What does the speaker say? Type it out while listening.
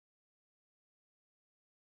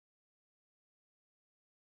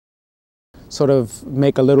sort of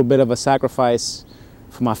make a little bit of a sacrifice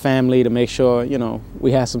for my family to make sure, you know,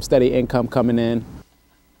 we had some steady income coming in.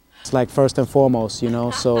 It's like first and foremost, you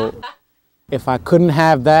know, so if I couldn't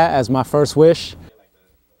have that as my first wish,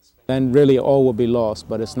 then really all would be lost,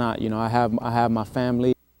 but it's not, you know, I have my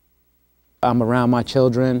family, I'm around my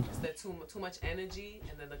children. Is there too much energy?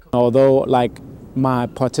 And then although like my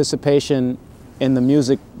participation in the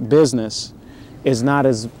music business is not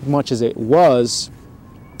as much as it was,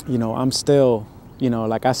 you know, I'm still, you know,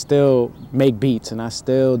 like I still make beats and I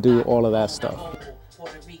still do all of that stuff.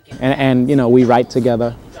 And you know, we write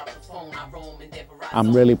together.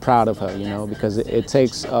 I'm really proud of her, you know, because it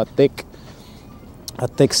takes a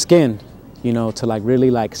thick skin, you know, to like really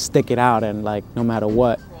like stick it out and like no matter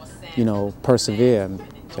what, you know, persevere. And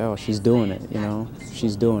oh, she's doing it, you know,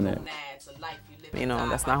 she's doing it. You know,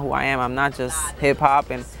 that's not who I am. I'm not just hip hop,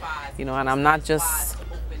 and you know, and I'm not just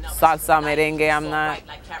salsa, merengue.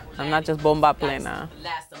 I'm not just bomba plena.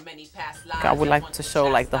 I would like to show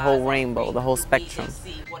like the whole rainbow, the whole spectrum.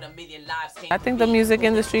 I think the music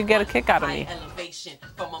industry get a kick out of me.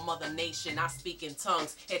 From a mother nation, I speak in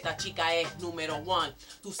tongues. Esta chica es número 1.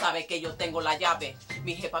 Tú sabes que yo tengo la llave.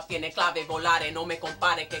 Mi jefa tiene clave, volare. No me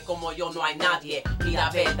compare que como yo no hay nadie. Mira,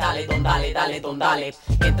 ve, dale, don dale, dale, don dale.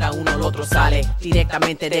 Entra uno, el otro sale.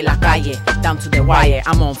 Directamente de la calle. Down to the wire,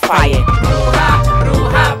 I'm on fire. Bruja,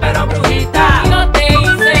 bruja, pero brujita. No te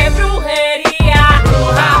hice brujería.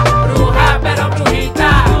 Bruja, bruja, pero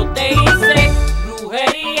brujita. No te hice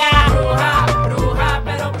brujería. Bruja, bruja,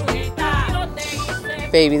 pero brujita. No te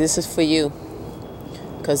hice. Baby, this is for you.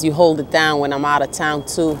 Because you hold it down when I'm out of town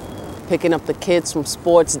too. Picking up the kids from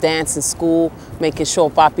sports, dance, and school. Making sure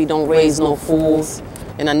Papi don't raise no fools.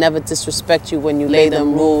 And I never disrespect you when you lay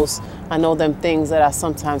them rules. I know them things that I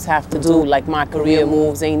sometimes have to do, like my career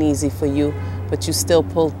moves ain't easy for you, but you still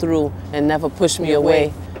pull through and never push me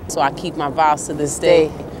away. So I keep my vows to this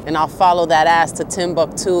day, and I'll follow that ass to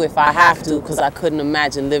Timbuktu if I have to, because I couldn't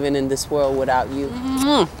imagine living in this world without you.